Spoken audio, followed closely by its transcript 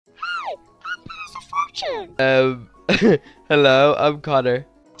future. Hello, I'm Connor.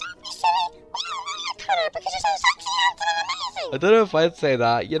 Don't be silly. We all know you're Connor because you're so sexy, handsome, and amazing. I don't know if I'd say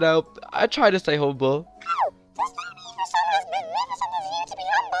that. You know, I try to stay humble. Oh, does that mean for someone as magnificent as you to be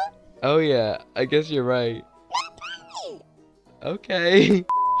humble? Oh yeah, I guess you're right. No, please. Okay.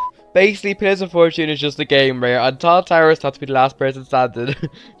 Basically, Pillars of Fortune is just a game where on tall towers have to be the last person standing.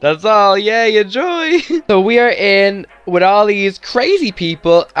 That's all. Yay, enjoy. So we are in with all these crazy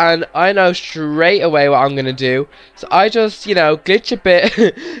people, and I know straight away what I'm gonna do. So I just, you know, glitch a bit,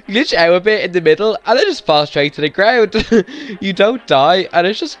 glitch out a bit in the middle, and I just fall straight to the ground. You don't die, and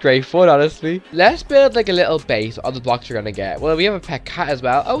it's just great fun, honestly. Let's build like a little base on the blocks we're gonna get. Well, we have a pet cat as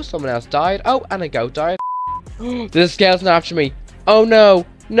well. Oh, someone else died. Oh, and a goat died. There's a skeleton after me. Oh no.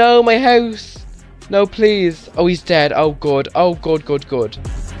 No, my house. No, please. Oh, he's dead. Oh, good. Oh, good, good, good.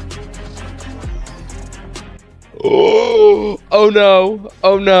 Oh, oh no.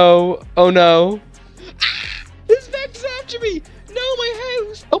 Oh no. Oh no. Ah, this Vex is after me. No, my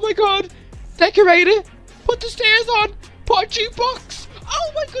house. Oh my god. Decorate it. Put the stairs on. Put a jukebox.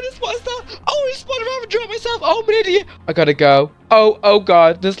 Oh my goodness, what's that? Oh, I spotted around and dropped myself. Oh, I'm an idiot. I gotta go. Oh, oh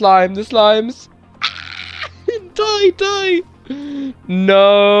god. The slime. The slimes. Ah, die, die.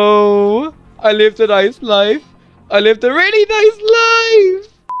 No, I lived a nice life. I lived a really nice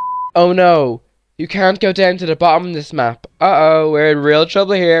life. Oh no, you can't go down to the bottom of this map. Uh-oh, we're in real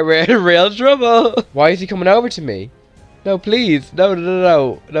trouble here. We're in real trouble. Why is he coming over to me? No, please. No, no, no,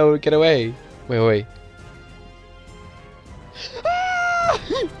 no. No, get away. Wait, wait. Ah!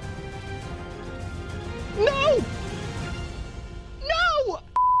 No! No!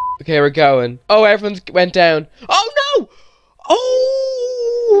 Okay, we're going. Oh, everyone's went down. Oh no!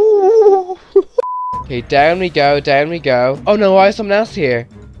 Oh! Okay, down we go, down we go. Oh no, why is someone else here?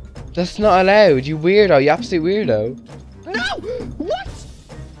 That's not allowed, you weirdo, you absolute weirdo. No! What?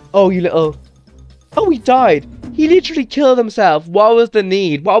 Oh, you little... Oh, he died. He literally killed himself. What was the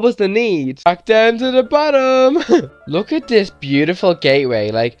need? What was the need? Back down to the bottom. Look at this beautiful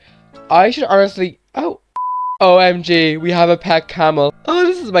gateway. Like, I should honestly... Oh. OMG, we have a pet camel. Oh,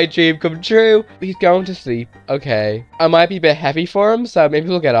 this is my dream come true. He's going to sleep. Okay. I might be a bit heavy for him, so maybe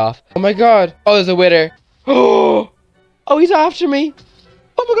we'll get off. Oh my god. Oh, there's a wither. Oh, he's after me.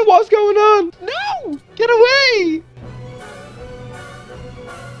 Oh my god, what's going on? No! Get away!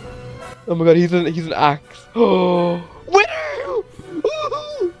 Oh my god, he's an axe. Oh, wither!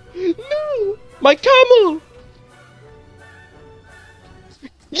 Oh, no! My camel!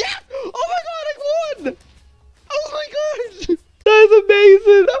 Yeah! Oh my god, I won! Oh my god! That's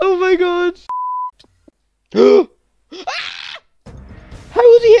amazing! Oh my god! Ah! How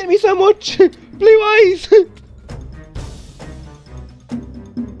was he hitting me so much? Blue eyes!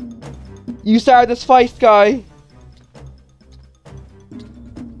 You started this fight, guy.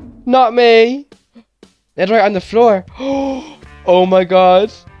 Not me. It's right on the floor. Oh my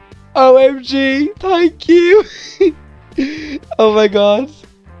god. OMG. Thank you. Oh my god.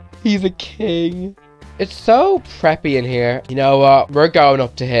 He's a king. It's so preppy in here. You know what? We're going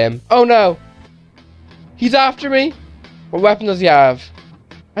up to him. Oh no. He's after me. What weapon does he have?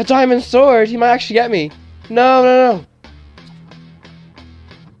 A diamond sword. He might actually get me. No, no, no.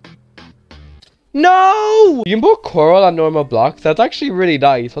 No! You can put coral on normal blocks. That's actually really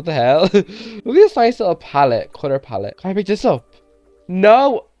nice. What the hell? Look at this nice little palette. Color palette. Can I pick this up?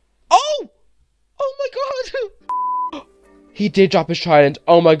 No. Oh! Oh my god! He did drop his trident.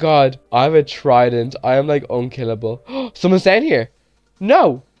 Oh my god. I have a trident. I am like unkillable. Someone's down here.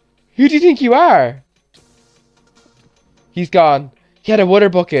 No. Who do you think you are? He's gone. He had a water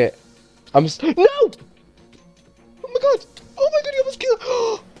bucket. No! Oh my god. Oh my god, he almost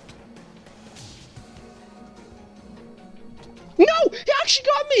killed. No! He actually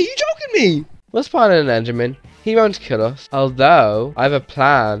got me! You joking me? Let's spawn in an Enderman. He won't kill us. Although, I have a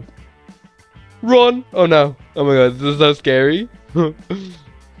plan. Run! Oh no. Oh my god, this is so scary.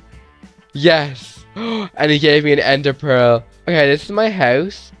 Yes! And he gave me an ender pearl. Okay, this is my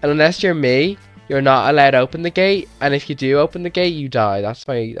house. And unless you're me, you're not allowed to open the gate. And if you do open the gate, you die. That's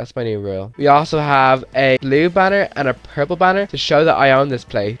my new rule. We also have a blue banner and a purple banner to show that I own this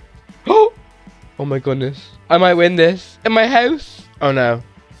place. Oh my goodness. I might win this. In my house. Oh no.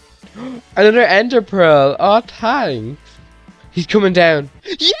 Another ender pearl. Oh, thanks. He's coming down.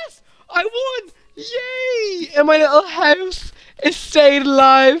 Yes! I won! Yay! In my little house. It stayed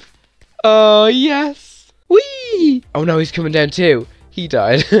alive. Oh, yes. Whee! Oh no, he's coming down too. He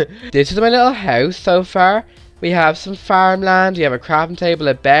died. This is my little house so far. We have some farmland, we have a crafting table,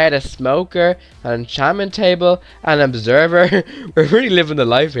 a bed, a smoker, an enchantment table, an observer. We're really living the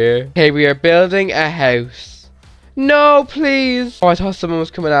life here. Okay, we are building a house. No, please. Oh, I thought someone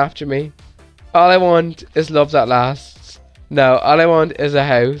was coming after me. All I want is love that lasts. No, all I want is a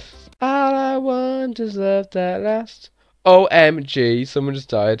house. All I want is love that lasts. OMG, someone just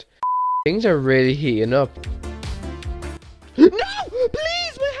died. Things are really heating up. No!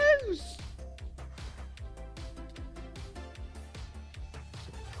 Please, my house!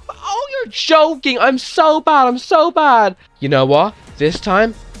 Oh, you're joking! I'm so bad, I'm so bad! You know what? This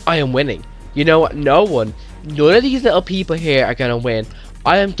time, I am winning. You know what? None of these little people here are gonna win.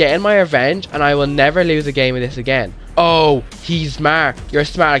 I am getting my revenge, and I will never lose a game of this again. Oh, he's smart. You're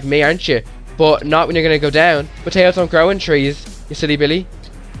smart like me, aren't you? But not when you're gonna go down. Potatoes don't grow in trees, you silly Billy.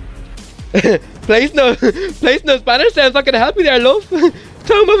 Place no Spanish sounds not gonna help me there, love.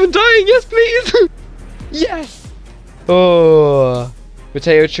 Tell him I'm dying, yes please. Yes. Oh,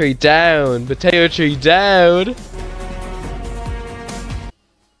 potato tree down. Potato tree down.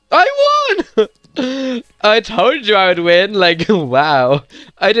 I won. I told you I would win. Like, wow.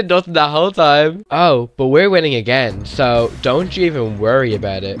 I did nothing that whole time. Oh, but we're winning again. So don't you even worry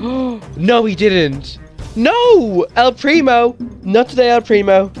about it. No, he didn't. No, El Primo. Not today, El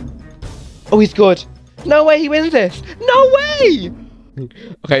Primo. Oh, he's good. No way he wins this. No way.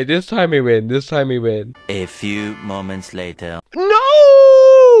 Okay, this time we win. This time we win. A few moments later. No!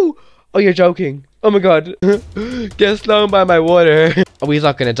 Oh, you're joking. Oh my god. Get slown by my water. Oh, he's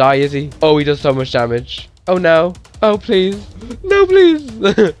not gonna die, is he? Oh, he does so much damage. Oh no. Oh, please. No, please.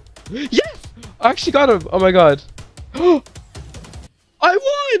 Yes! I actually got him. Oh my god. I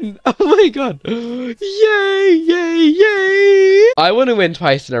won! Oh my god. Yay, yay, yay. I want to win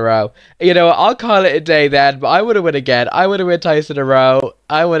twice in a row. You know, I'll call it a day then, but I want to win again. I want to win twice in a row.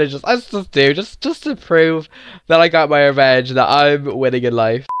 I want to let's just do, just to prove that I got my revenge, that I'm winning in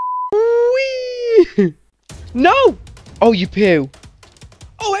life. Whee! No! Oh, you poo.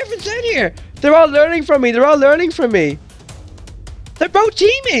 Oh, everyone's down here. They're all learning from me. They're all learning from me. They're both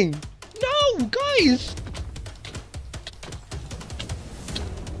teaming. No, guys.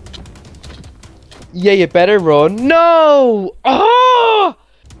 Yeah, you better run. No! Oh!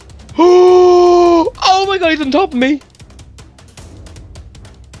 Oh my god, he's on top of me.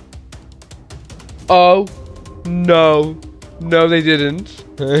 Oh. No. No, they didn't.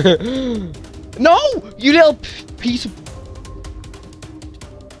 No! You little piece of...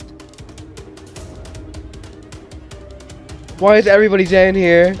 Why is everybody down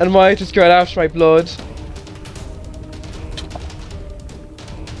here? And why is it going after my blood?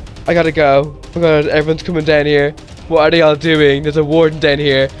 I gotta go. Oh my god, everyone's coming down here. What are they all doing? There's a warden down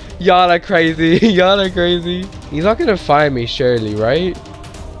here. Y'all are crazy. Y'all are crazy. He's not gonna find me, surely, right?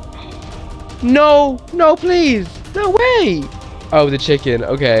 No! No, please! No way! Oh, the chicken.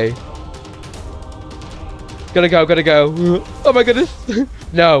 Okay. Gotta go, gotta go. Oh my goodness.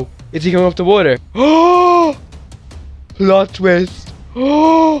 No. Is he going up the water? Oh! Plot twist.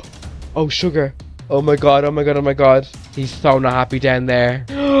 Oh! Oh, sugar. Oh my god, oh my god, oh my god. He's so not happy down there.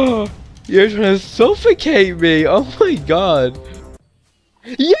 You're trying to suffocate me. Oh my god.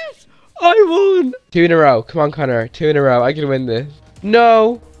 Yes! I won! 2 in a row. Come on, Connor. 2 in a row. I can win this.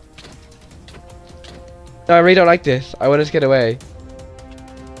 No! No, I really don't like this. I want us to get away.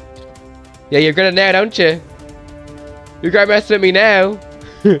 Yeah, you're gonna now, don't you? You're gonna mess with me now.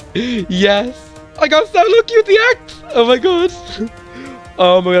 Yes. I got so lucky with the axe. Oh my god.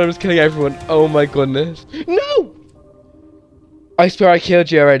 Oh my god, I'm just killing everyone. Oh my goodness. No! I swear I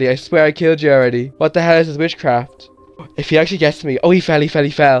killed you already. I swear I killed you already. What the hell is this witchcraft? If he actually gets to me. Oh, he fell, he fell, he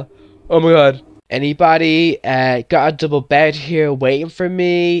fell. Oh my god. Anybody got a double bed here waiting for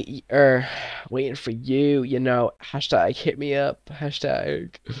me? Or waiting for you, you know. Hashtag hit me up.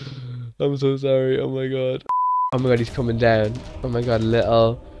 Hashtag. I'm so sorry. Oh my god. Oh my god, he's coming down. Oh my god,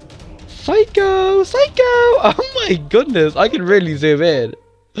 little psycho, psycho. Oh my goodness, I can really zoom in.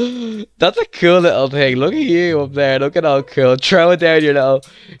 That's a cool little thing. Look at you up there, looking all cool. Throw it down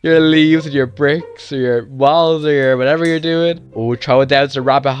your leaves and your bricks or your walls or your whatever you're doing. Oh, throw it down to the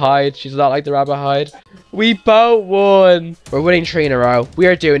rabbit hide. She's not like the rabbit hide. We both won. We're winning 3 in a row. We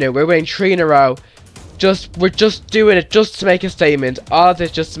are doing it. We're winning 3 in a row. We're just doing it just to make a statement. All of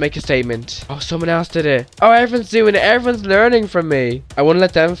this just to make a statement. Oh, someone else did it. Oh, everyone's doing it. Everyone's learning from me. I won't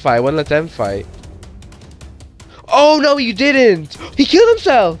let them fight. I won't let them fight. Oh, no, you didn't. He killed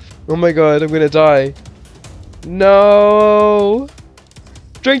himself. Oh, my God. I'm going to die. No.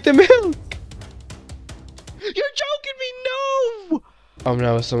 Drink the milk. You're joking me. No. Oh,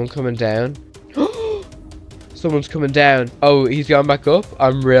 no. Is someone coming down? Someone's coming down. Oh, he's gone back up.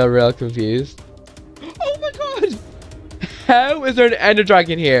 I'm real confused. Oh, my God. How is there an ender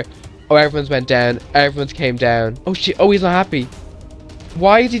dragon here? Oh, everyone's went down. Everyone's came down. Oh, shit. Oh, he's not happy.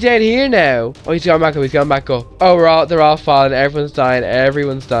 Why is he dead here now? Oh, he's gone back up. He's gone back up. Oh, they're all falling. Everyone's dying.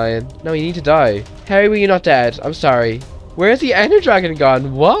 Everyone's dying. No, you need to die. How are you not dead? I'm sorry. Where's the Ender Dragon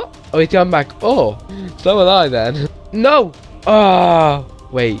gone? What? Oh, he's gone back. Oh, so will I then. No. Oh,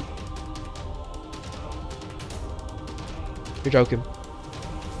 wait. You're joking.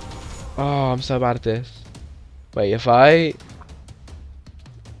 Oh, I'm so bad at this. Wait, if I...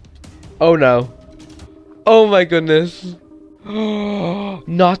 Oh, no. Oh, my goodness.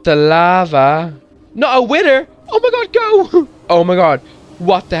 Not the lava. Not a winner. Oh, my God, go. Oh, my God.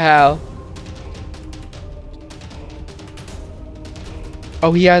 What the hell?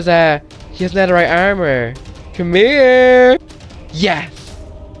 Oh, he has netherite armor. Come here. Yes.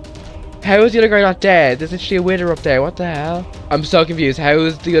 How is the other guy not dead? There's literally a wither up there. What the hell? I'm so confused. How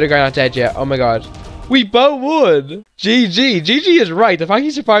is the other guy not dead yet? Oh my god. We both won. GG. GG is right. The fact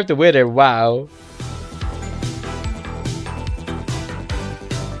he survived the wither. Wow.